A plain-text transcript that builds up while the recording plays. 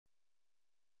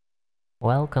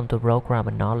Welcome to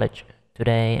ProgrammingKnowledge.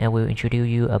 Today I will introduce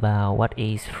you about what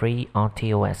is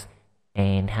FreeRTOS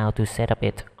and how to set up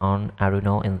it on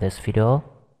Arduino in this video.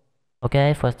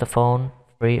 Okay, first of all,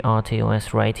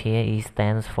 FreeRTOS right here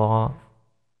stands for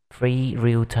Free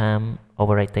Real-Time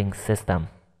Operating System.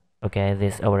 Okay,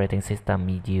 this operating system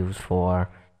is used for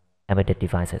embedded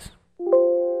devices.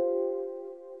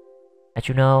 As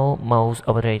you know, most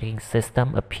operating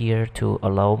systems appear to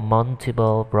allow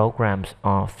multiple programs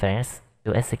or threads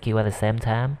to execute at the same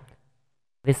time.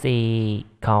 This is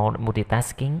called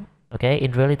multitasking. Okay,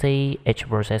 in reality, each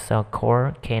processor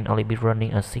core can only be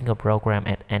running a single program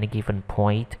at any given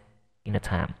point in a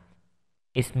time.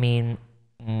 It means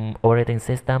operating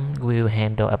system will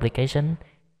handle application,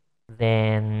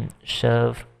 then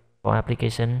serve for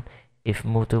application if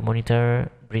move to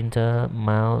monitor, printer,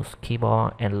 mouse,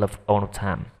 keyboard, and love all the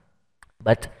time.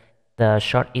 But the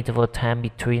short interval time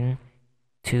between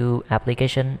two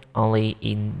applications only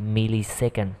in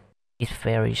milliseconds. It's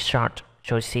very short,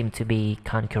 so it seems to be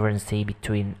concurrency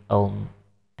between all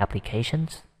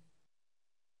applications.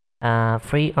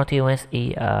 FreeRTOS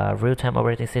is a real-time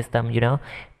operating system,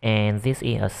 and this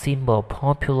is a simple,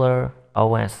 popular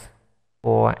OS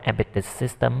for embedded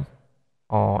system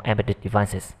or embedded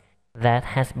devices that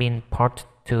has been ported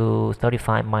to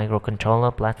 35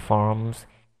 microcontroller platforms.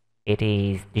 It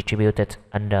is distributed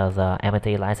under the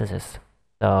MIT licenses,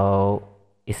 so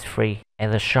it's free.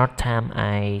 And the short time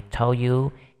I told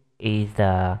you is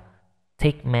the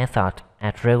tick method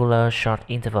at regular short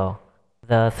interval.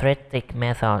 The thread tick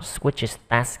method switches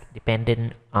tasks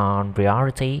depending on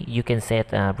priority. You can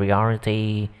set a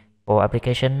priority for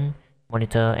application,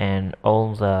 monitor, and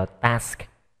all the tasks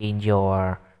in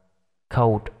your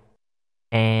code.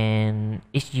 And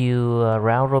it's your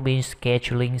round-robin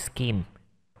scheduling scheme.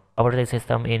 Operating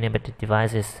system in embedded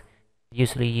devices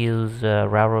usually use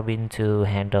round-robin to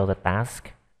handle the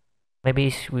task.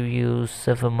 Maybe we use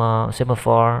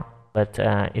semaphore, but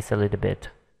it's a little bit.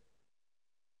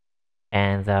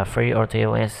 And the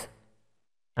FreeRTOS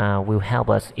will help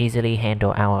us easily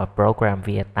handle our program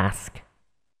via task.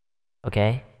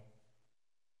 Okay,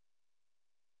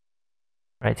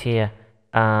 right here.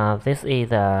 This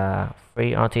is the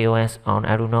FreeRTOS on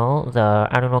Arduino. The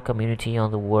Arduino community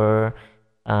on the world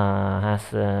has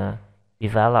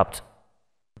developed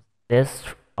this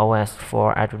OS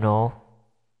for Arduino.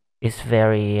 It's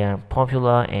very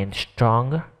popular and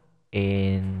strong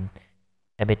in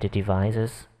embedded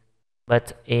devices.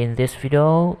 But in this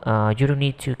video, you don't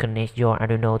need to connect your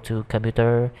Arduino to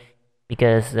computer,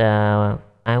 because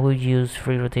I will use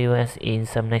FreeRTOS in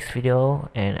some next video,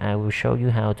 and I will show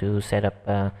you how to set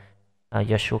up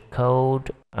your shortcode,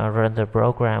 run the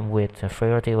program with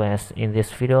FreeRTOS. In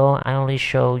this video, I only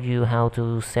show you how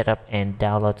to set up and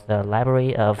download the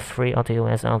library of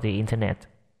FreeRTOS on the internet.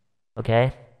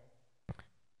 Okay,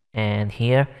 and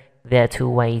here there are two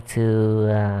ways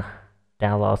to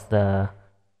download the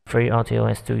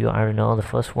FreeRTOS to your Arduino. The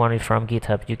first one is from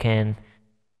GitHub. You can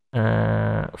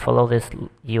follow this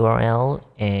URL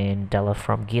and download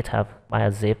from GitHub by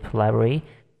a zip library,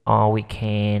 or we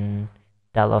can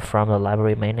download from the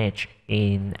library managed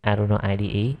in Arduino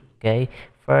IDE. Okay,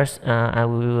 first I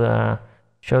will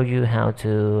show you how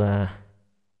to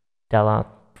download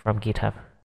from GitHub.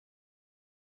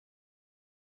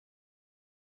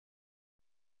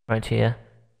 Right here,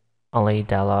 only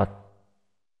download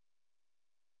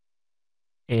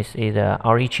is the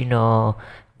original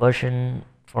version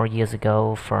 4 years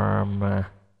ago from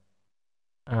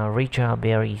Richard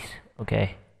Berries.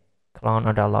 Okay, clone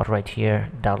or download right here,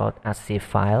 download as zip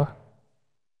file.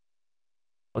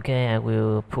 Okay, I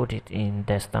will put it in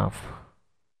desktop,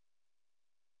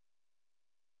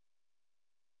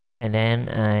 and then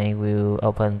I will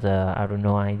open the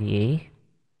Arduino IDE.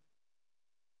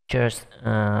 Just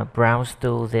browse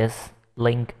to this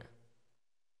link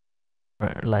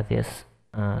like this.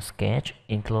 Sketch,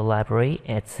 include library,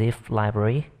 add zip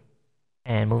library,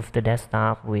 and move the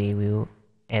desktop. We will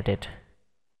edit,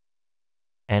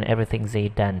 and everything's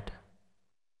done.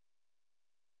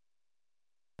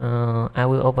 I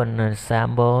will open a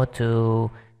sample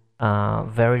to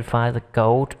verify the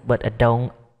code, but I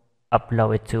don't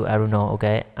upload it to Arduino.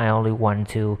 Okay, I only want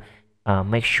to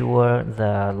make sure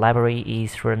the library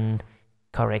is run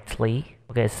correctly.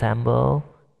 Okay, sample,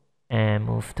 and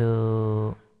move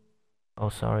to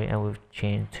I will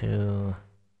change to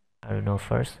Arduino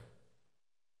first.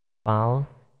 File,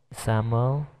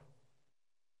 sample.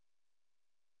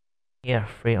 Here,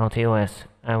 FreeRTOS.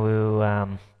 I will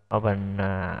open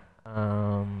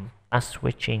task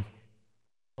switching.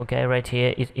 Okay, right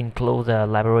here it includes the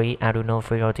library Arduino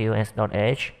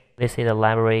FreeRTOS.h. this is a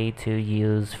library to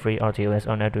use FreeRTOS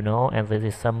on Arduino, and this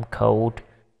is some code,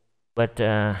 but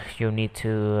you need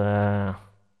to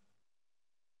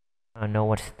know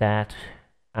what's that.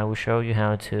 I will show you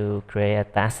how to create a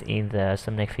task in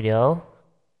some next video.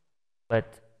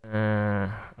 But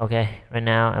okay, right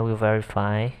now I will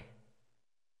verify.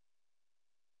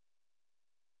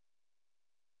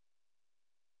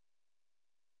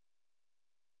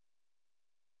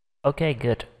 Okay,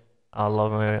 good. All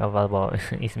over available.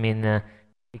 It means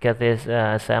because this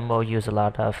sample use a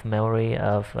lot of memory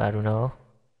of Arduino.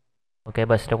 Okay,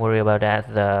 but don't worry about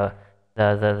that.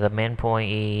 The main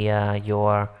point is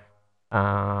your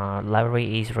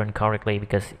library is run correctly,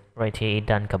 because right here it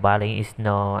done compiling, is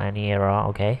no any error.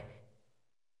 Okay.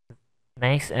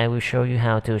 Next, I will show you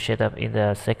how to set up in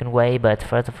the second way. But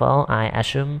first of all, I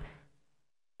assume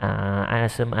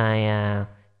I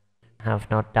have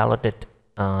not downloaded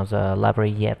the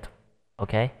library yet.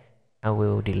 Okay, I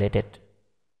will delete it.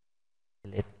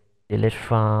 Delete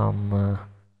from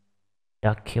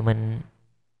document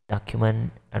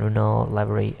Arduino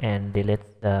library, and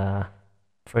delete the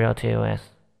FreeRTOS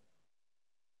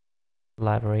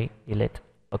library. Delete.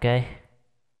 Okay,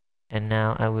 and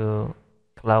now I will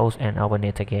close and open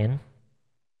it again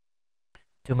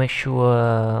to make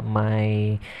sure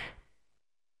my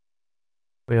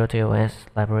FreeRTOS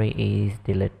library is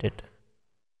deleted.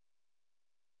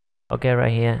 Okay,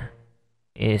 right here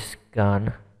is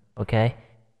gone. Okay,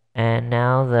 and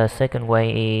now the second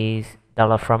way is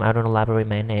download from Arduino library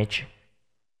manage.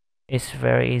 It's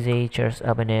very easy. Just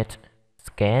open it,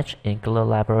 sketch, include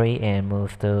library, and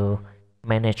move to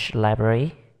manage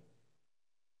library,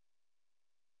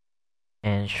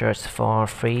 and search for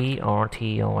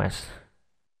FreeRTOS.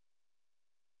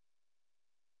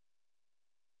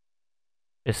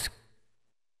 It's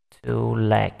too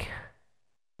lag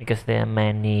because there are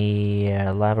many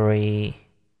library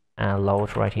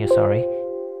loads right here. Sorry.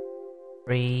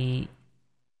 FreeRTOS.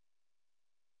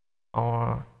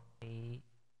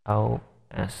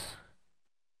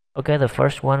 Okay, the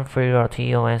first one,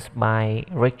 FreeRTOS by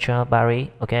Richard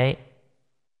Barry. Okay,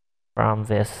 from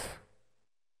this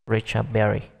Richard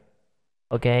Barry.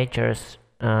 Okay, just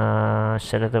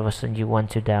select the version you want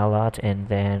to download, and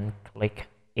then click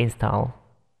install,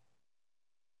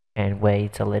 and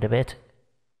wait a little bit.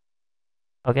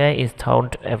 Okay, it's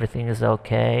told everything is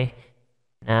okay.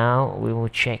 Now we will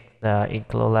check the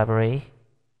include library.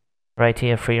 Right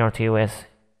here, FreeRTOS.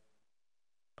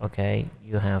 Okay,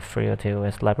 you have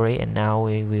FreeRTOS library, and now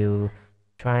we will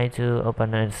try to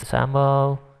open a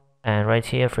sample, and right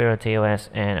here FreeRTOS,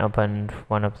 and open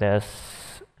one of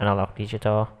this analog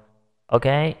digital.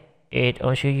 Okay, it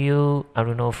also use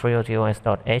Arduino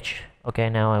FreeRTOS.h. Okay,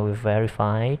 now I will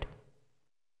verify it.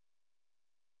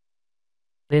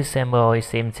 This sample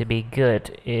seems to be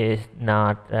good. It's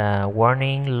not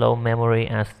warning low memory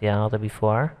as the other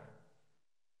before.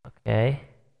 Okay,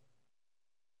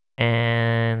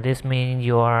 and this means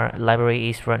your library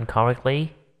is run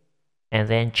correctly. And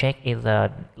then check if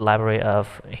the library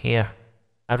of here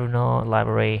Arduino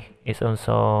library is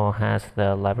also has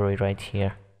the library right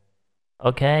here.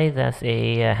 Okay, that's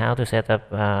how to set up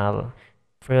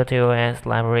FreeRTOS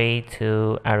library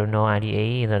to Arduino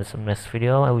IDE. In the next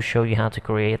video, I will show you how to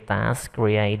create task,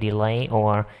 create delay,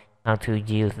 or how to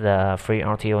use the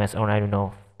FreeRTOS on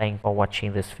Arduino. Thanks for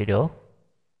watching this video.